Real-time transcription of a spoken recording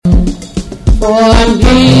For I'm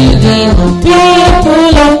building a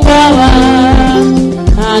people of power,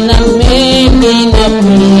 and I'm making a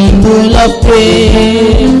people of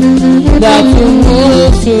praise, that will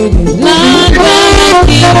move to the land where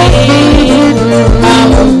I live. I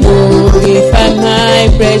will glorify my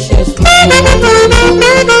precious Lord.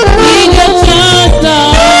 Give your chance,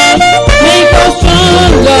 Lord, make us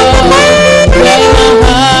stronger. When my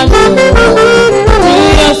heart goes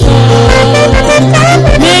through your song,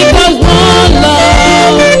 make us one,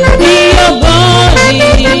 Lord, be your body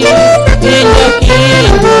in the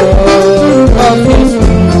kingdom of His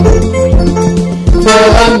Son. For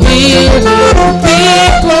I'm building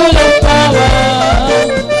people of power,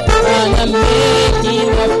 and I'm making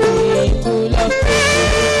a people of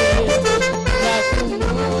faith, that will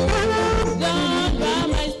move down by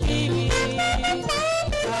my spirit.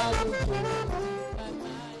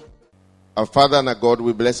 Our Father and our God,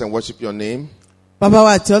 we bless and worship your name. Bàbá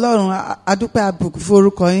wa àti Ọlọ́run a dúpẹ́ àbùkù fún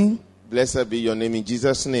orúkọ yín. Blessed be your name in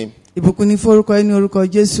Jesus' name. Ìbùkún ni fún orúkọ yín ní orúkọ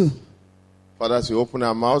Jésù. Father, as we open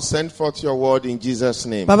our mouth, send forth your word in Jesus'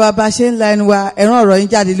 name. Bàbá bá ṣe ń la ẹnu wa ẹ̀rán ọ̀rọ̀ yín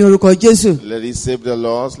jáde ní orúkọ Jésù. Let it save the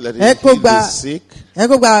lost. Let it Ẹ kó heal gba the sick.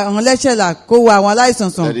 àwọn ẹlẹ́ṣẹ̀ là kó wo àwọn aláìsàn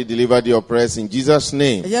sàn. Let it deliver the oppressed in Jesus' Ẹ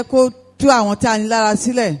name. jẹ́ kó tú àwọn tí a ní lára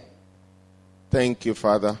sílẹ̀. Thank you,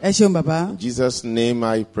 Father. Ẹ ṣeun bàbá. In Jesus' name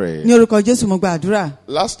I pray. Ní orúkọ Jésù mo gba àdúrà.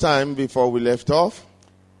 Last time, before we left off,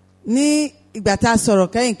 Ní ìgbà tá a sọ̀rọ̀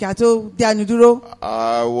kẹ́yìn kí a tó dé ẹnu dúró.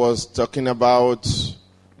 I was talking about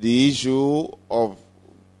the issue of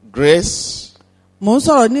grace. Mò ń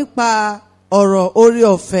sọ̀rọ̀ nípa ọ̀rọ̀ oore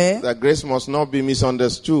ọ̀fẹ́. That grace must not be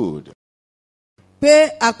misunderstood. Pé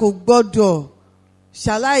a kò gbọ́dọ̀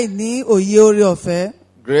ṣaláì ní òye oore ọ̀fẹ́.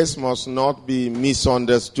 Grace must not be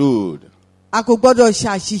misunderstood. A kò gbọ́dọ̀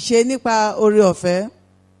ṣàṣìṣe nípa oore ọ̀fẹ́.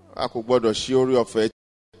 A kò gbọdọ̀ ṣí orí ọ̀fẹ́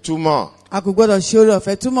túmọ̀. A kò gbọ́dọ̀ ṣe oore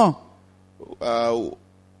ọ̀fẹ́ túmọ̀.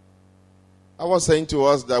 I was saying to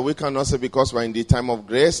us that we cannot say because we're in the time of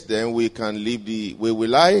grace, then we can live the way we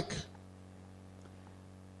like.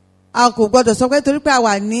 A kò gbọ́dọ̀ sọ pé torí pé a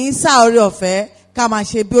wà ní sáà oore ọ̀fẹ́ ká máa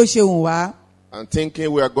ṣe bí ó ṣe wù wá. And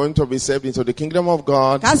thinking we are going to be saved into the kingdom of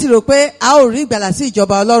God. Ká sì rò pé a ó rí ìgbàlà sí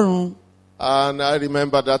ìjọba Ọlọ́run. And I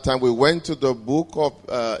remember that time we went to the book of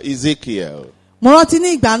Ezekiel. Mo rántí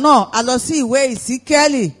ní ìgbà náà a lọ sí ìwé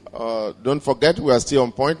Ìsíkẹ́lì. Don't forget we are still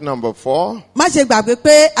on point number 4. Má ṣe gbàgbé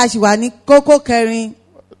pé a ṣì wà ní kókó kẹrin.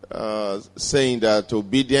 Saying that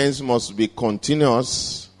obedience must be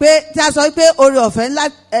continuous. Pé tí a sọ pé oore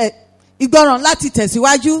ọ̀fẹ́ ìgbọràn láti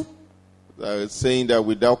tẹ̀síwájú. Saying that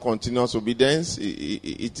without continuous obedience,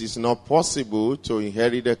 it is not possible to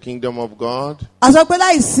inherit the kingdom of God. A sọ pé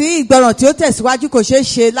láìsí ìgbọràn tí ó tẹ̀síwájú kò ṣeé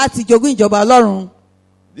ṣe láti jogún ìjọba Ọlọ́run.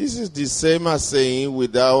 This is the same as saying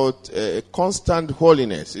without constant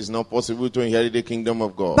holiness, it's not possible to inherit the kingdom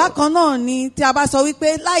of God. Bákan náà ni tí a bá sọ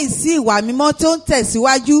wípé láìsí ìwà mímọ́ tí ó ń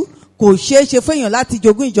tẹ̀síwájú kò ṣeé ṣe fún èèyàn láti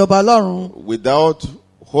jogún ìjọba Ọlọ́run. Without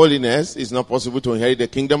holiness, it's not possible to inherit the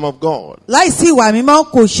kingdom of God. Láìsí ìwà mímọ́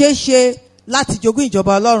kò ṣeé ṣe láti jogún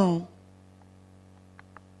ìjọba Ọlọ́run.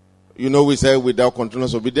 You know, we say without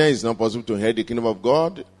continuous obedience, it's not possible to inherit the kingdom of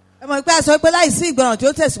God. Ẹ mọ̀ pé a sọ pé láìsí ìgbọràn tí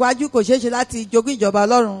ó tẹ̀síwájú kò ṣeé ṣe láti jogún ìjọba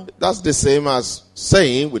Ọlọ́run. That's the same as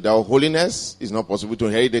saying without holiness, it's not possible to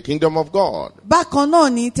inherit the kingdom of God. Bákan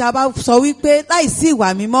náà ni tí a bá sọ wípé láìsí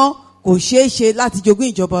ìwà mímọ́ kò ṣeé ṣe láti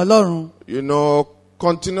jogún ìjọba Ọlọ́run. You know,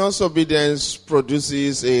 continuous obedience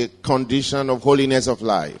produces a condition of holiness of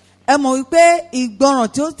life. Ẹ mọ̀ wípé ìgbọràn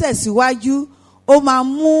tí ó tẹ̀síwájú ó máa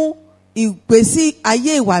mú ìgbésí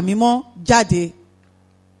ayé ìwà mímọ́ jáde.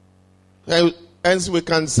 Hence we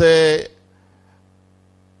can say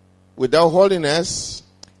without holiness,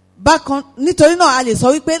 Bákan nítorí náà a lè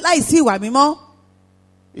sọ wípé láìsí ìwà mímọ́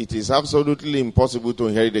it is absolutely impossible to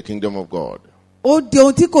inherit the kingdom of God. ó di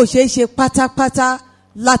ohun tí kò ṣeé ṣe pátápátá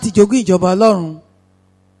láti jogún ìjọba Ọlọ́run.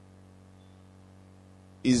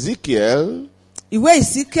 Ezekiel, Ìwé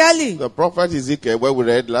Ìsíkẹ́lì, the prophet Ezekiel, where we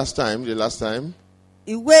read the last time,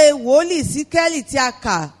 ìwé wòlíì Ìsíkẹ́lì tí a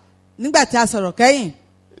kà nígbà tí a sọ̀rọ̀ kẹ́yìn.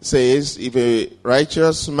 says if a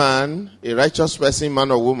righteous man, a righteous person, man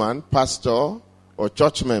or woman, pastor or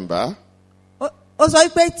church member, Ó sọ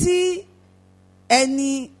wípé tí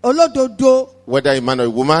ẹni olódodo whether a man or a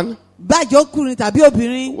woman, bájẹ́ ọkùnrin tàbí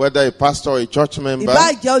obìnrin, whether a pastor or a church member,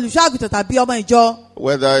 ìbájẹ́ olùṣọ́ àgùntàn tàbí ọmọ ìjọ,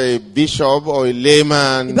 whether a bishop or a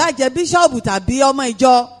layman, ìbájẹ́ bíṣọ́ọ̀bù tàbí ọmọ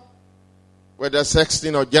ìjọ, whether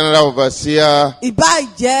sexton or general overseer,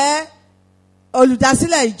 ìbájẹ́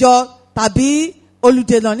olùdásílẹ̀ ìjọ tàbí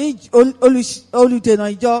olùdènà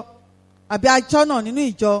ìjọ àbí aṣọ́nà nínú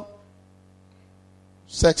ìjọ.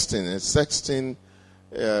 sexton,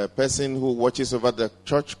 a person who watches over the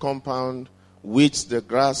church compound, weeds the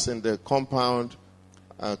grass in the compound,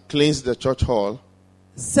 cleans the church hall.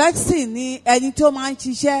 sexton ni ẹni tó máa ń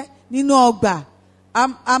ṣiṣẹ́ nínú ọgbà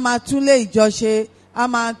a máa tún lé ìjọ ṣe a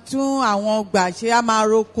máa tún àwọn ọgbà ṣe a máa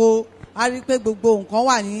roko a rí i pé gbogbo nǹkan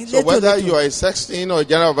wà ní So whether you létòlétò. are a sexton or a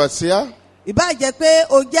general overseer, ìbá jẹ́ pé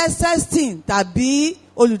o jẹ́ sexton tàbí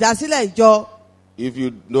olùdásílẹ̀ ìjọ if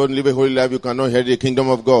you don't live a holy life, you cannot inherit the kingdom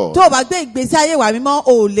of God. tó o bá gbé ìgbésí ayé ìwà mímọ́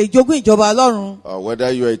o ò lè jogún ìjọba ọlọ́run. Or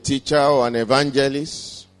whether you are a teacher or an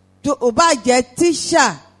evangelist, tó o bá jẹ́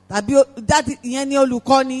tíṣà tàbí ìyẹn ni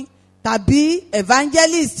olùkọ́ni tàbí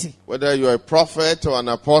evangelist whether you are a prophet or an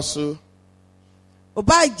apostle, o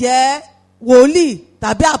bá jẹ́ wòlíì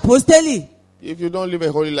tàbí àpọ́stélì if you don't live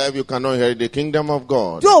a holy life, you cannot inherit the kingdom of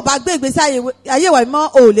God. tó o bá gbé ìgbésí ayé ìwà mímọ́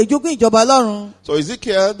o ò lè jogún ìjọba ọlọ́run. So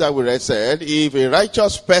Ezekiel that we read said, if a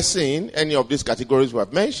righteous person, any of these categories we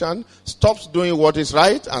have mentioned, stops doing what is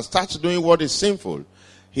right and starts doing what is sinful,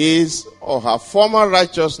 his or her former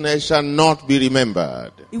righteousness shall not be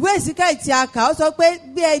remembered. ìwé ìsíkẹ́ tí a kà ó sọ pé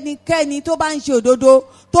bí ẹnikẹ́ni tó bá ń ṣe òdodo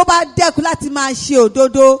tó bá dẹ́kun láti máa ṣe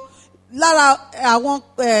òdodo lára àwọn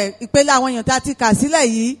ìpele àwọn èèyàn tá a ti kà sílẹ̀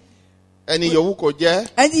yìí Ẹni yòówù kó jẹ́,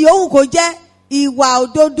 ẹni yòówù kó jẹ́ ìwà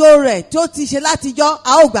òdodo rẹ̀ tó ti ṣe látijọ́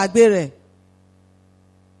a ó gbàgbé rẹ̀.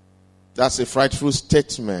 that's a frightful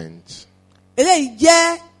statement. eléyìí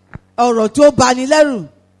jẹ́ ọ̀rọ̀ tó bani lẹ́rù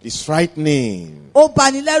It's frightening. ó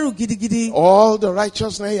bani lẹ́rù gidigidi. All the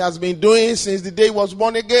righteousness he has been doing since the day he was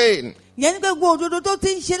born again. ìyẹn ní pé gbogbo òdodo tó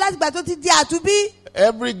ti ń ṣe látìgbà tó ti di àtúbí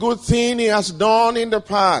Every good thing he has done in the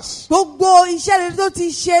past. gbogbo iṣẹ́ rere tó ti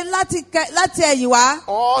ṣe láti ẹ̀yìn wá.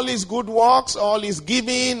 All his good works, all his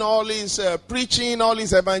giving, all his preaching, all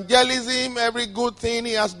his evangelism, every good thing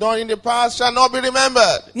he has done in the past shall not be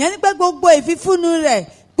remembered. ìyẹn ní pé gbogbo ìfifúnnu rẹ̀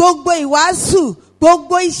gbogbo ìwàásù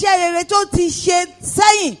gbogbo iṣẹ́ rere tó ti ṣe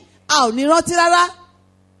sẹ́yìn a ò ní rántí rárá.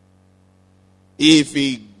 If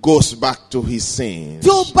he goes back to his sins. tí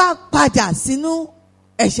ó bá padà sínú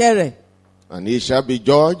ẹ̀ṣẹ̀ rẹ̀. And he shall be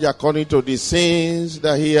judged according to the sins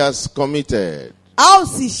that he has committed. a ó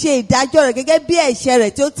sì ṣe ìdájọ́ rẹ̀ gẹ́gẹ́ bí ẹ̀ṣẹ̀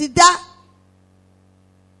rẹ̀ tí ó ti dá.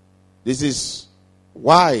 This is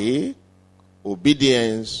why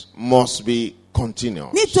obedience must be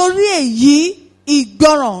continuous. nítorí èyí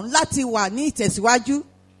ìgbọràn láti wà ní ìtẹ̀síwájú.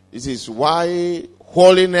 This is why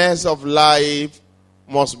holiness of life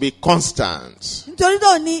must be constant. nítorí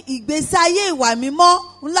náà ni ìgbésí ayé ìwà mímọ́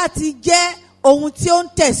láti jẹ́ ohun tí ó ń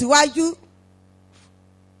tẹ̀síwájú.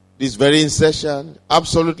 This is very essential,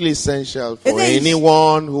 absolutely essential for Eléyìí-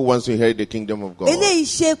 anyone who wants to inherit the kingdom of God. eléyìí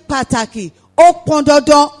ṣe pàtàkì ó pọn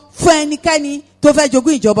dandan fún ẹnikẹ́ni tó fẹ́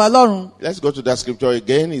jogún ìjọba ọlọ́run. Let's go to that scripture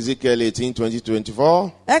again, Ezekiel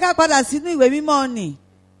 18:20-24. ẹ ká padà sínú ìwé mímọ́ nì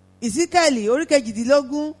ìsíkẹ́ẹ̀lì orí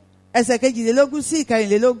kejìdínlógún ẹsẹ̀ kejìlélógún sí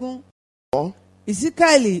ìkẹrìnlélógún.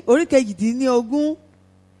 ìsíkẹ́ẹ̀lì orí kejìdínlógún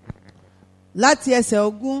láti ẹsẹ̀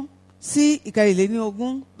ogún sí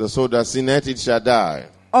ìkẹrìnlélógún. The soul that sinneth, it shall die.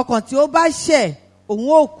 ọkàn tí ó bá ṣẹ̀ òun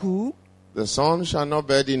ò kú. The son shall not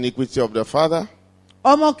bear the iniquity of the father,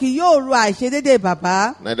 ọmọ kì yóò ro àìṣedéédéé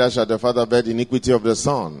bàbá. neither shall the father bear the iniquity of the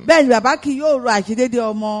son. bẹ́ẹ̀ ni bàbá kì yóò ro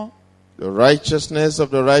àìṣedéédéé ọmọ. The righteousness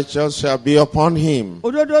of the righteous shall be upon him,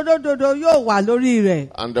 òdodo olódodo yóò wà lórí rẹ̀.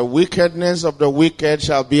 and the wickedness of the wicked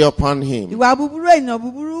shall be upon him. ìwà búburú ènìyàn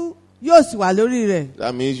búburú yóò sì wà lórí rẹ̀.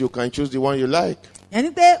 That means you can choose the one you like, yẹn ni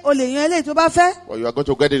pé o lè yan eléyìí tó bá fẹ́. but you are going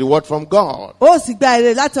to get the reward from God. ó sì gba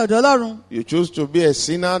èrè láti ọ̀dọ̀ ọlọ́run. You choose to be a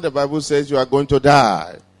sinner, the Bible says you are going to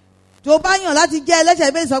die. tó bá yàn láti jẹ́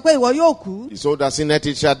ẹlẹ́ṣẹ̀ bẹ́ẹ̀ sọ pé ìwọ yóò kú. The soul that sinneth,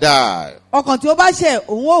 it shall die. ọkàn tí ó bá ṣẹ̀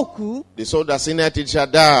òun ò kú. The soul that sinneth, it shall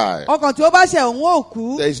die. ọkàn tí ó bá ṣẹ̀ òun ò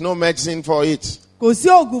kú. There is no medicine for it. kò sí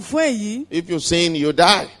oògùn fún èyí. If you sin, you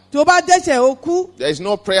die. tí ó bá dẹ́ṣẹ̀ ó kú. There is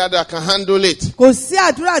no prayer that can handle it. kò sí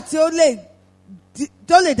àdúrà tí ó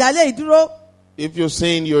lè dá lé ìdúró. If you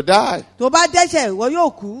sin, you die. tó bá dẹ́ṣẹ̀ ìwọ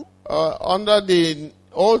yóò kú. Under the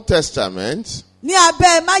Old Testament, ní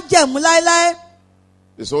abẹ́ májẹ̀mú láéláé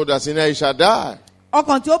the soul that sinneth, it shall die.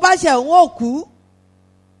 ọkàn tí ó bá ṣẹ̀ òun ò kú.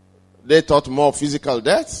 They thought more physical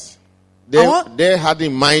death. They had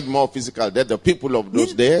in mind more physical death. The people of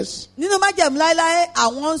those days. nínú májẹ̀mú láéláé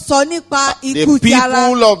àwọn ń sọ nípa The ikú ti ara.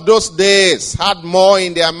 people of those days had more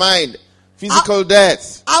in their mind physical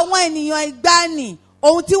death. àwọn ènìyàn ìgbàanì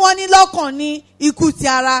ohun tí wọ́n ní lọ́kàn ní ikú ti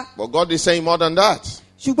ara. But God is saying more than that.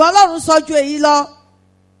 ṣùgbọ́n ọlọ́run sọ ju èyí lọ.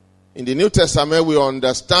 In the New Testament, we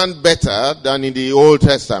understand better than in the Old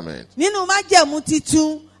Testament. nínú májẹ̀mú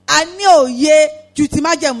titun a ní òye ju ti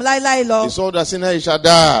májẹ̀mú láéláé lọ. The soul that sinneth, it shall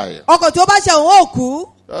die. ọkàn tí ó bá ṣẹ̀ òun ò kú.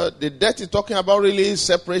 The death is talking about really is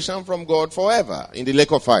separation from God forever in the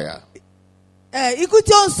lake of fire. ikú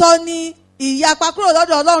tí ó ń sọ ni ìyapa kúrò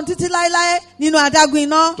lọ́dọ̀ Ọlọ́run títí láéláé nínú adágún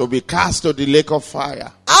iná. To be cast to the lake of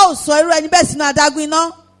fire. A ó sọ irú ẹni bẹ́ẹ̀ sínú adágún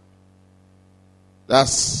iná.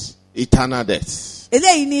 That's eternal death.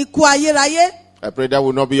 Eléyìí ni ikú ayérayé. I pray that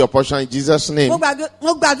will not be your portion in Jesus' name. Mo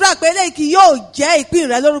gbàdúrà pé eléyìí kì yóò jẹ́ ìpín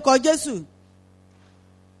rẹ lórúkọ Jésù.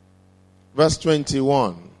 Verse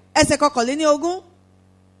 21. Ẹsẹ̀ 21.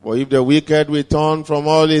 For if the wicked will turn from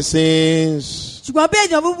all his sins Ṣùgbọ́n bí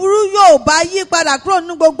èèyàn búburú yóò bá yí padà kúrò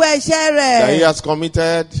nínú gbogbo ẹ̀ṣẹ̀ that he rẹ̀ has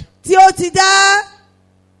committed, tí ó ti dá,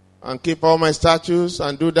 and keep all my statutes,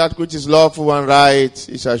 and do that which is lawful and right,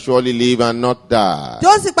 he shall surely live and not die. tí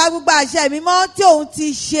ó sì pa gbogbo àṣẹ mi mọ́ tí òun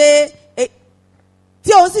sì ṣe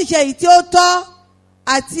èyí tí ó tọ́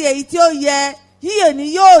àti èyí tí ó yẹ, yíyè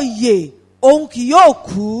ni yóò yè, òun kì yóò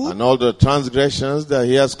kú. And all the transgressions that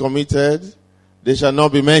he has committed, they shall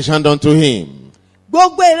not be mentioned unto him.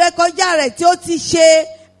 Gbogbo ìrékọjá rẹ̀ tí ó ti ṣe,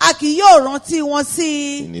 a kì yóò rántí wọn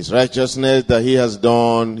sí i. In his righteousness that he has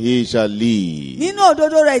done, he shall live. Nínú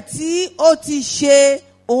òdodo rẹ̀ tí ó ti ṣe,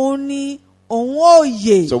 òun ni òun ó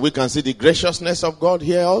yè. So we can see the graciousness of God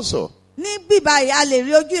here also. Ní bíbá yìí a lè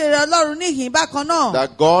rí ojú rere Ọlọ́run níhìn bákan náà.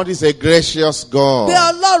 That God is a gracious God. Pé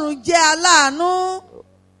Ọlọ́run jẹ́ aláàánú.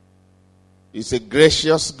 He's a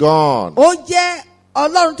gracious God. Ó jẹ́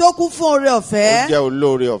Ọlọ́run tó kún fún oore Ó ọ̀fẹ́. jẹ́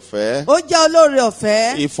olóore ọ̀fẹ́. Ó jẹ́ olóore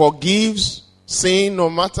ọ̀fẹ́. He forgives sin no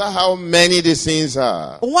matter how many the sins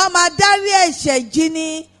are. Òun á máa dárí ẹ̀ṣẹ̀ jì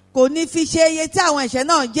ni, kò ní fi ṣe iye tí àwọn ẹ̀ṣẹ̀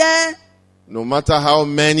náà jẹ́. No matter how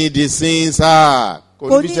many the sins are. Kò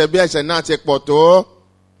Kò ní fi ní- ṣe bí ẹ̀ṣẹ̀ náà ti pọ̀ tó.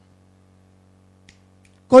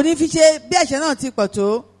 Kò ní fi ṣe bí ẹ̀ṣẹ̀ náà ti pọ̀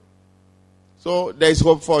tó. So there is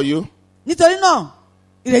hope for you. Nítorí náà,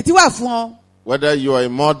 ìrètí wà fún ọ. Whether you are a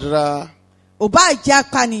murderer, Ò bá jẹ́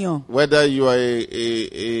apànìyàn. whether you are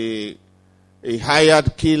a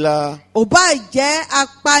hired killer, Ò bá jẹ́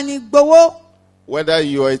apanigbowó. whether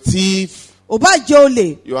you are a thief, Ò bá jẹ́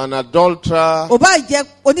olè. you are an adulterer, Ò bá jẹ́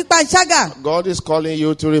onípanṣágà. God is calling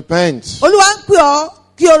you to repent, Olúwa ń pè ọ́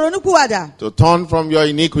kí o ronúpìwàdà. to turn from your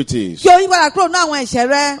iniquities Kí o yí padà kúrò ní àwọn ẹ̀ṣẹ̀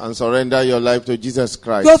rẹ. and surrender your life to Jesus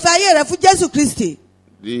Kí o Christ. fi ayé rẹ fún Jésù Kristi.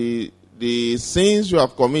 The sins you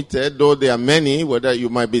have committed, though there are many, whether you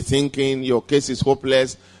might be thinking your case is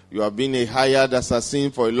hopeless, you have been a hired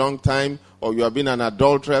assassin for a long time, or you have been an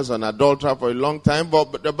adulteress, an adulterer for a long time.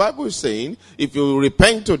 But the Bible is saying, if you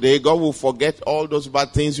repent today, God will forget all those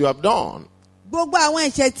bad things you have done. Gbogbo àwọn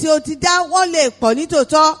ẹ̀ṣẹ̀ tí o ti dá wọ́n lè pọ̀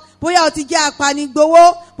nítòótọ́. Bóyá o ti jẹ́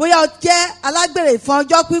apanigbowó, bóyá o jẹ́ alágbèrè fún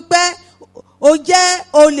ọjọ́ pípẹ́, o jẹ́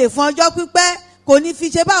olè fún ọjọ́ pípẹ́, kò ní fi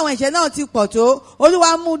ṣe bá àwọn ẹ̀ṣẹ̀ náà ti pọ̀ tó.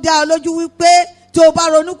 Olúwa mú dá ọ lójú wípé tí o bá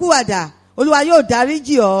ronúpìwàdà, Olúwa yóò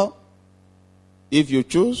dáríjì ọ́. If you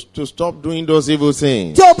choose to stop doing those evil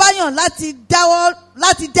things, Tí o bá yàn láti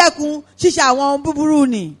dẹ́kun ṣíṣe àwọn ohun búburú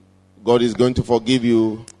nì, God is going to forgive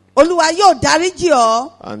you Olúwa yóò dáríjì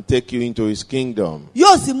ọ́, and take you into his kingdom.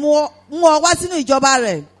 yóò sì mú ọ wá sínú ìjọba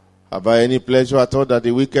rẹ̀. Have I any pleasure at all that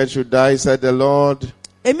the wicked should die, said the Lord?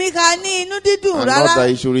 Èmi kà ní inú dídùn And not that rárá.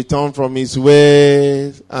 he should return from his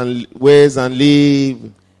ways and live.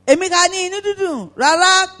 Èmi kà ní inú dídùn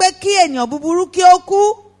rárá pé kí ènìyàn búburú kí ó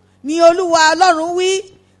kú ni Olúwa Ọlọ́run wí.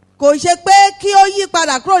 Kò ṣe pé kí ó yí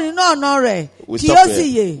padà kúrò nínú ọ̀nà rẹ̀ kí ó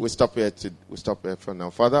sì yè. We stop here for now.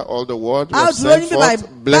 Father, all the word you I'll have do sent only forth, by-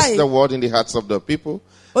 bless by- the word in the hearts of the people.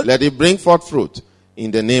 Ol- Let it bring forth fruit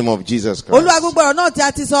in the name of Jesus Christ. Olúwa gbogbo ọ̀rọ̀ náà tí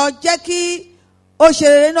a ti sọ jẹ́ kí ó ṣe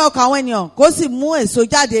rere ní ọkàn àwọn ènìyàn kó sì mú èso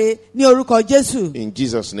jáde ní orúkọ Jésù. In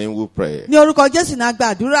Jesus' name we pray. Ní orúkọ Jésù náà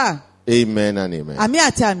gbàdúrà. Amen and amen. Àmín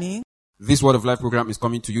àti àmín. This Word of Life program is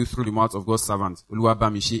coming to you through the mouth of God's servant,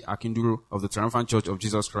 Oluwabamishi Akinduro of the Triumphant Church of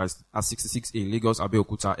Jesus Christ at 66A Lagos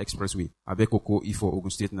Abeokuta Expressway, Abekoko, Ifo,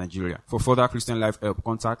 Ogun State, Nigeria. For further Christian life help,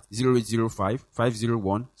 contact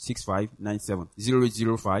 0805-501-6597,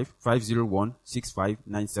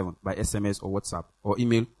 0805-501-6597 by SMS or WhatsApp, or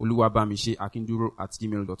email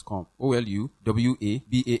oluwabamishiakinduro@gmail.com,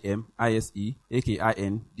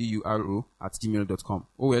 OLUWABAMISEAKINDURO@gmail.com,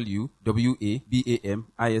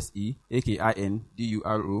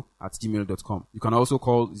 OLUWABAMISEAKINDURO@gmail.com. You can also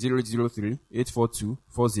call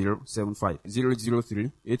 003-842-4075,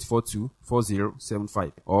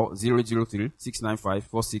 003-842-4075, or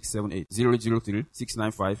 003-695-4678,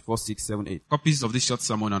 003-695-4678. Copies of this short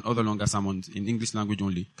sermon and other longer sermons in English language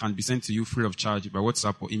only can be sent to you free of charge by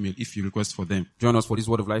WhatsApp or email if you request for them. Join us for this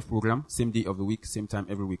Word of Life program, same day of the week, same time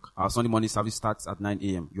every week. Our Sunday morning service starts at 9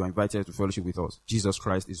 a.m. You are invited to fellowship with us. Jesus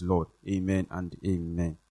Christ is Lord. Amen and amen.